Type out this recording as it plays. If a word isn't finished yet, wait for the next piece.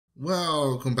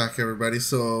Welcome back, everybody.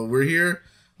 So we're here.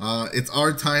 It's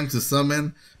our time to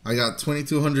summon. I got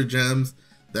 2,200 gems.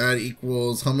 That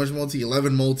equals how much multi?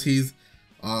 11 multis.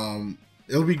 It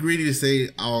would be greedy to say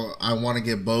I want to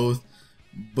get both,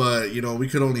 but you know, we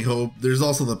could only hope. There's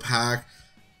also the pack.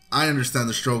 I understand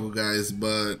the struggle, guys,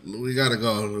 but we gotta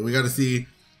go. We gotta see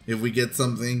if we get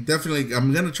something. Definitely,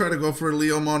 I'm gonna try to go for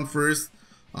Leomon first.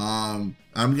 I'm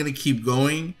gonna keep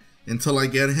going until I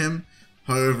get him.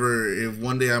 However, if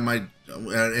one day I might,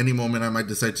 at any moment, I might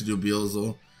decide to do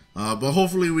Beelzel. But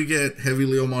hopefully we get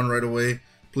HeavyLeomon right away.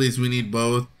 Please, we need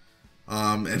both.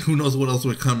 And who knows what else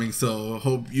we're coming, so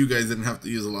hope you guys didn't have to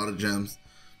use a lot of gems.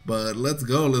 But let's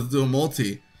go, let's do a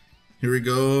multi. Here we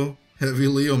go,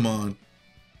 HeavyLeomon.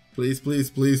 Please,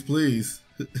 please, please, please.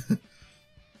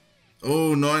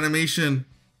 Oh, no animation.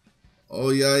 Oh,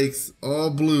 yikes.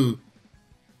 All blue.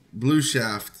 Blue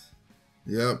shaft.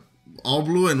 Yep. All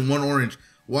blue and one orange.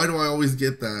 Why do I always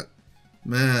get that?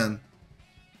 Man.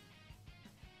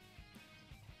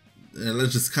 Yeah,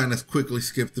 let's just kind of quickly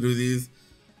skip through these.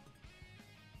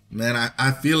 Man,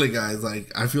 I feel it, guys.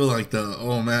 Like, I feel like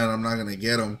oh man, I'm not gonna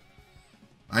get them.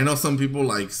 I know some people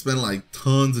like spend like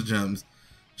tons of gems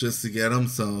just to get them,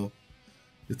 so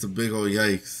it's a big old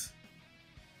yikes.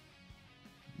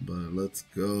 But let's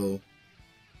go.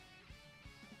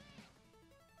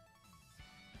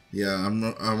 Yeah,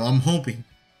 I'm hoping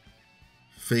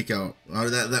fake out.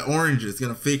 That orange is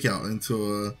gonna fake out into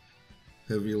a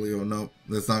HeavyLeo. Nope,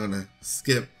 that's not gonna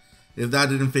skip. If that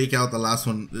didn't fake out the last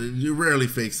one, it rarely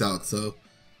fakes out. So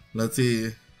let's see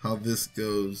how this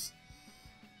goes.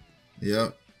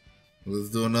 Yep, let's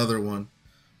do another one.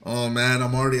 Oh man,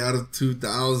 I'm already out of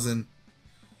 2,000.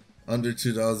 Under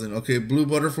 2,000. Okay, blue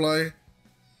butterfly.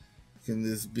 Can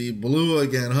this be blue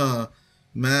again, huh?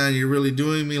 Man, you're really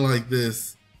doing me like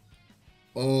this.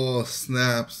 Oh,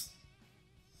 snaps.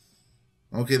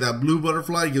 Okay, that blue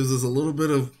butterfly gives us a little bit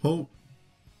of hope.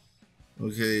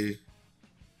 Okay.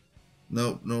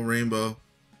 Nope, no rainbow.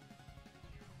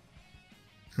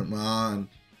 Come on.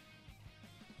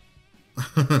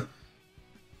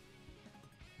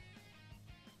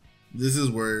 This is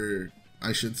where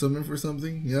I should summon for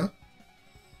something, yeah?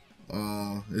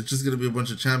 It's just gonna be a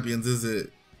bunch of champions, is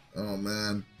it? Oh,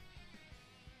 man.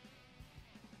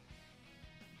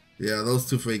 Yeah, those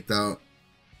two faked out.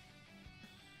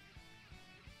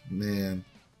 Man.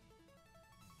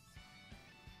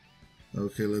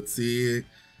 Okay, let's see.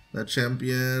 That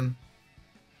champion.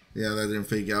 Yeah, that didn't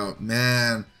fake out.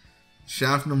 Man.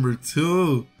 Shaft number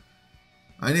 2.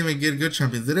 I didn't even get good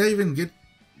champions. Did I even get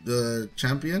the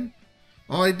champion?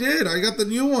 Oh, I did. I got the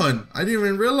new one. I didn't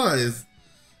even realize.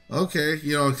 Okay,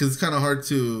 you know, because it's kind of hard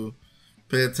to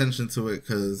pay attention to it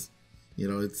because, you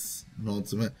know, it's an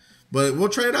ultimate. But we'll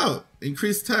try it out.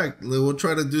 Increased tech. We'll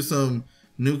try to do some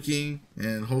nuking,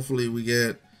 and hopefully we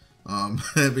get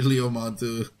HeavyLeomon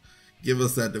to give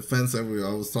us that defense that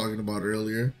I was talking about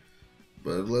earlier.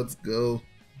 But let's go.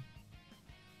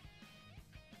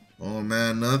 Oh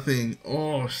man, nothing.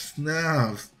 Oh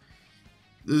snaps!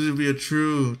 This would be a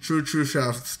true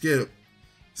shaft. Skip.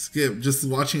 Just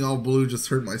watching all blue just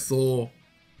hurt my soul.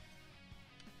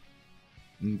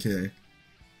 Okay.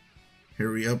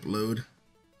 Here we upload.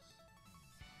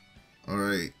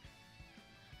 Alright.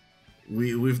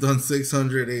 We've done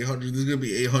 600, 800. This is gonna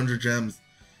be 800 gems.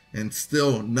 And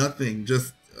still nothing.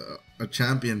 Just a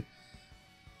champion.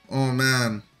 Oh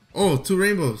man. Oh, 2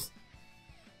 rainbows.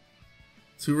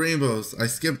 2 rainbows. I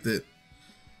skipped it.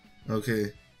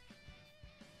 Okay.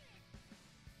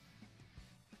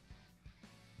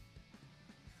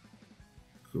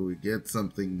 Could we get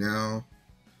something now?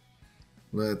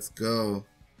 Let's go.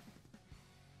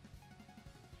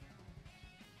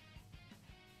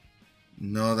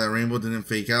 No, that rainbow didn't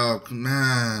fake out.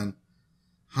 Man.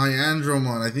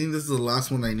 Hyandromon. I think this is the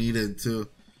last one I needed too.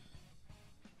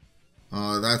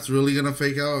 That's really gonna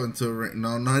fake out into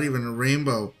no, not even a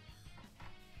rainbow.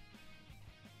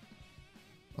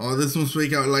 Oh, this one's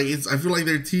fake out. Like I feel like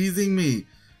they're teasing me,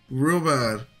 real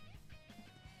bad.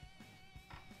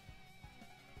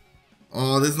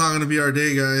 Oh, this is not gonna be our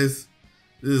day, guys.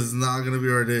 This is not gonna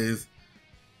be our days.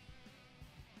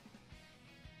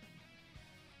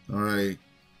 Alright.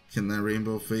 Can that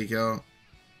rainbow fake out?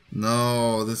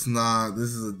 No, this is not.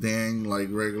 This is a dang, like,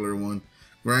 regular one.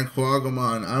 Grand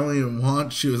Quagmon. I don't even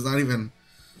want you. It's not even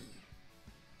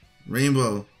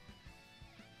rainbow.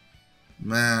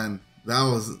 Man,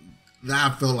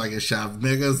 that felt like a shaft.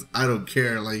 Megas, I don't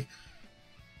care. Like,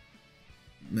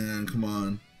 man, come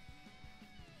on.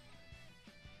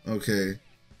 Okay.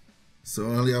 So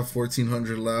I only have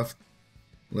 1,400 left.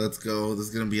 Let's go. This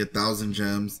is gonna be 1,000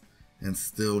 gems. And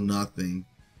still nothing.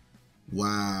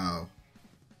 Wow.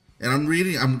 And I'm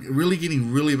really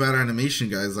getting really bad animation,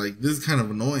 guys. Like, this is kind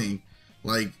of annoying.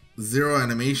 Like, 0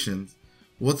 animations.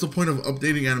 What's the point of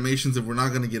updating animations if we're not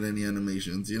going to get any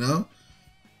animations, you know?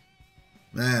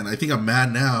 Man, I think I'm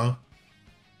mad now.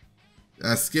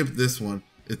 I skipped this one.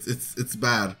 It's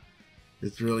bad.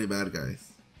 It's really bad,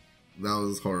 guys. That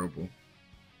was horrible.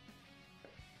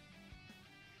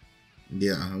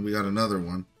 Yeah, we got another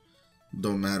one.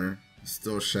 Don't matter.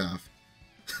 Still Shaft.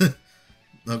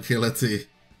 Okay, let's see.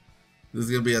 This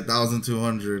is gonna be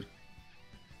 1,200.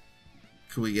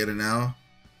 Can we get it now?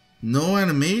 No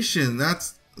animation.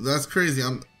 That's crazy.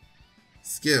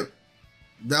 Skip.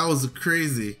 That was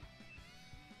crazy.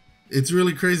 It's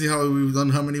really crazy how we've done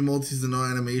how many multis and no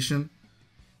animation.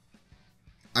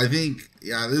 I think,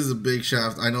 yeah, this is a big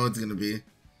Shaft. I know it's gonna be.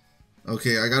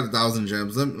 Okay, I got 1,000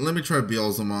 gems. Let me try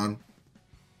Beezlemon.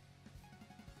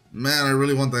 Man, I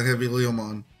really want that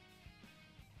HeavyLeomon.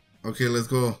 Okay, let's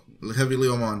go.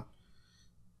 HeavyLeomon.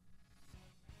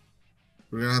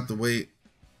 We're gonna have to wait.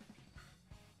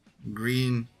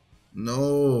 Green.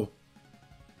 No.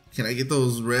 Can I get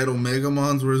those red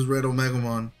Omegamons? Where's red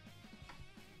Omegamon?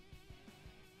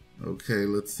 Okay,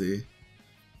 let's see.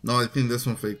 No, I think this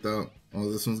one faked out.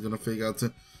 Oh, this one's gonna fake out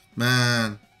too.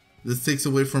 Man, this takes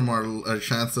away from our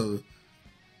chance of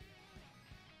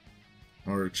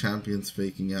our champions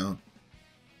faking out.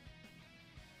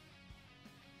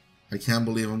 I can't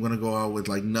believe I'm gonna go out with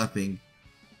like nothing.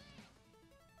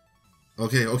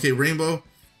 Okay, Rainbow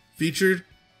featured.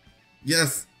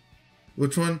 Yes.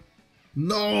 Which one?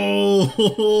 No,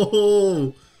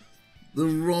 the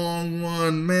wrong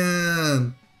one,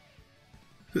 man.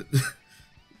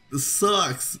 This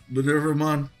sucks.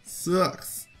 Beezlemon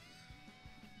sucks.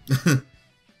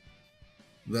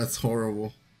 That's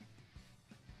horrible.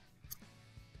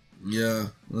 Yeah,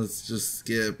 let's just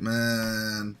skip,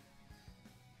 man.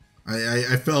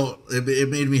 I felt it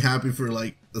made me happy for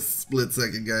like a split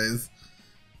second, guys.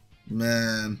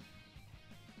 Man.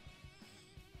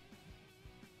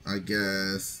 I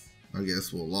guess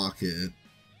we'll lock it.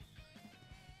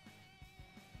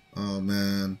 Oh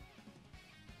man.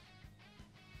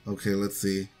 Okay, let's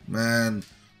see. Man,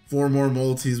 4 more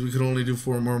multis. We could only do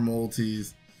 4 more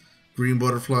multis. Green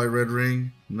butterfly, red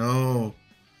ring. No.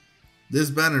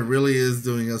 This banner really is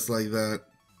doing us like that,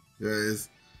 guys.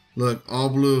 Look, all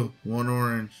blue, 1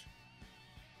 orange.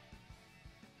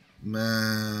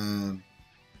 Man.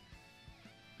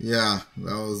 Yeah,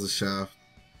 that was a Shaft.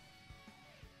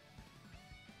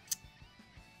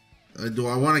 Do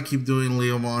I want to keep doing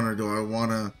Leomon or do I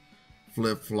want to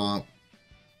flip-flop?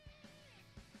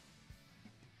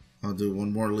 I'll do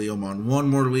 1 more Leomon. 1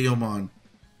 more Leomon.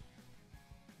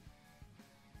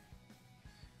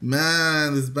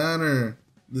 Man, this banner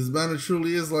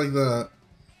truly is like that.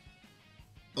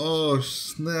 Oh,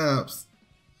 snaps.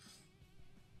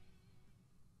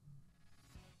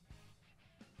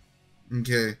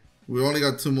 Okay, we only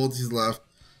got 2 multis left.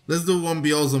 Let's do 1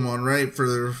 Beezlemon, right?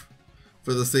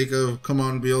 For the sake of, come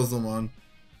on, Beezlemon.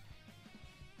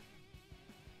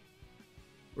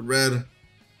 Red.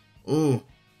 Oh,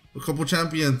 a couple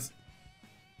champions.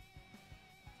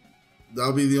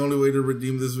 That'll be the only way to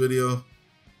redeem this video.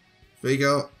 Fake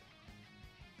out.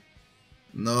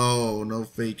 No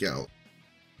fake out.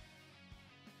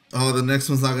 Oh, the next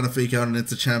one's not gonna fake out and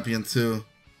it's a champion too.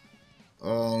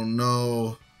 Oh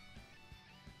no.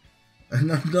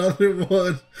 And another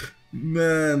one.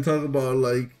 Man, talk about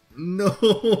like,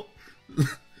 no.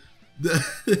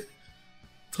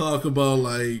 Talk about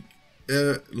like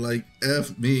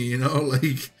F me, you know,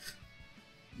 like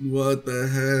what the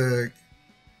heck.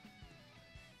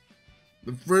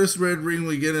 The first red ring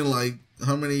we get in like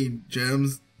how many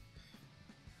gems?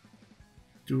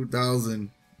 2,000,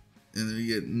 and we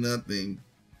get nothing.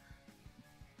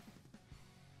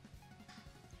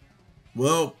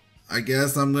 Well, I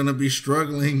guess I'm gonna be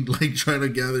struggling, like trying to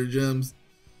gather gems.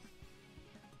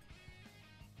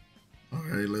 All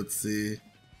right, let's see.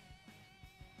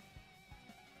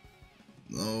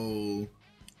 Oh.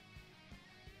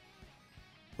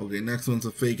 Okay, next one's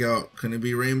a fake out. Can it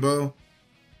be rainbow?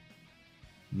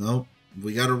 Nope.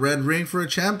 We got a red ring for a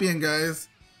champion, guys.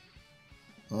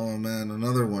 Oh man,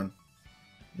 another one.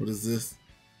 What is this?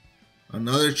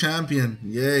 Another champion.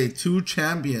 Yay, 2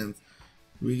 champions.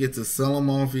 We get to sell them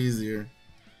off easier.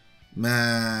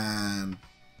 Man.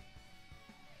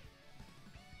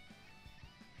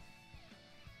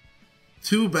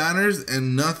 2 banners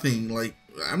and nothing. Like,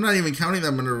 I'm not even counting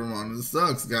that Beezlemon. It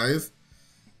sucks, guys.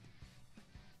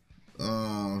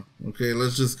 Oh, okay,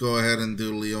 let's just go ahead and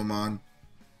do Leomon.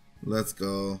 Let's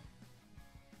go.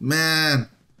 Man.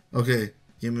 Okay,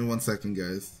 give me 1 second,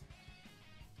 guys.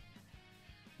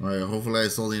 Alright, hopefully I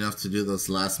sold enough to do this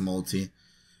last multi.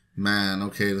 Man,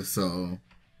 okay, so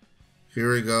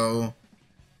here we go.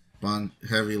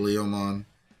 HeavyLeomon.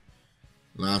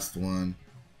 Last one.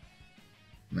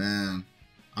 Man,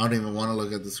 I don't even want to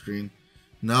look at the screen.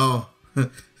 No. I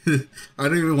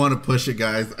don't even want to push it,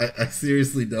 guys. I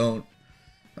seriously don't.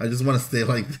 I just want to stay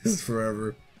like this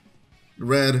forever.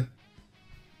 Red.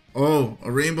 Oh,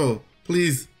 a rainbow.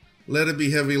 Please, let it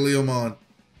be HeavyLeomon.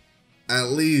 At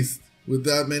least, with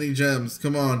that many gems.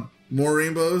 Come on. More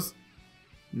rainbows?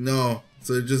 No.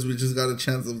 So we just got a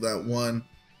chance of that one.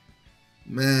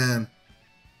 Man.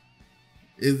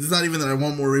 It's not even that I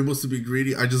want more rainbows to be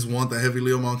greedy. I just want the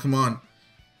HeavyLeomon. Come on.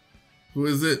 Who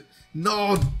is it?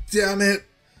 No, damn it.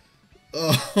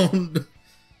 Oh, no.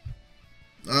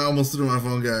 I almost threw my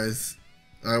phone, guys.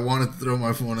 I wanted to throw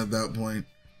my phone at that point.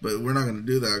 But we're not going to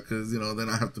do that because, you know, then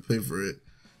I have to pay for it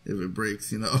if it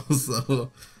breaks, you know.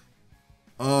 So,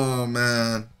 oh,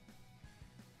 man.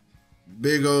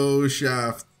 Big old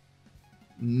shaft.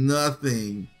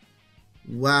 Nothing.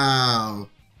 Wow.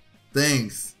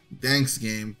 Thanks. Thanks,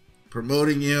 game.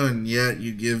 Promoting you, and yet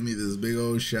you give me this big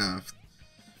old shaft.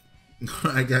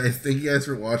 Alright, guys. Thank you guys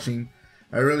for watching.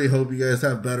 I really hope you guys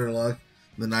have better luck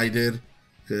than I did,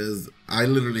 because I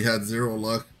literally had zero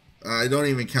luck. I don't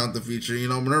even count the feature. You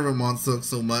know, Minervamon sucks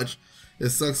so much.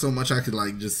 It sucks so much I could,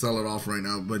 like, just sell it off right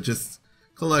now. But just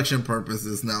collection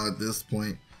purposes now at this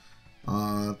point.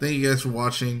 Thank you guys for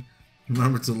watching.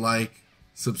 Remember to like,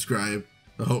 subscribe.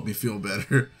 It'll help me feel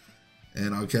better.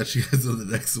 And I'll catch you guys on the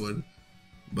next one.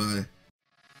 Bye.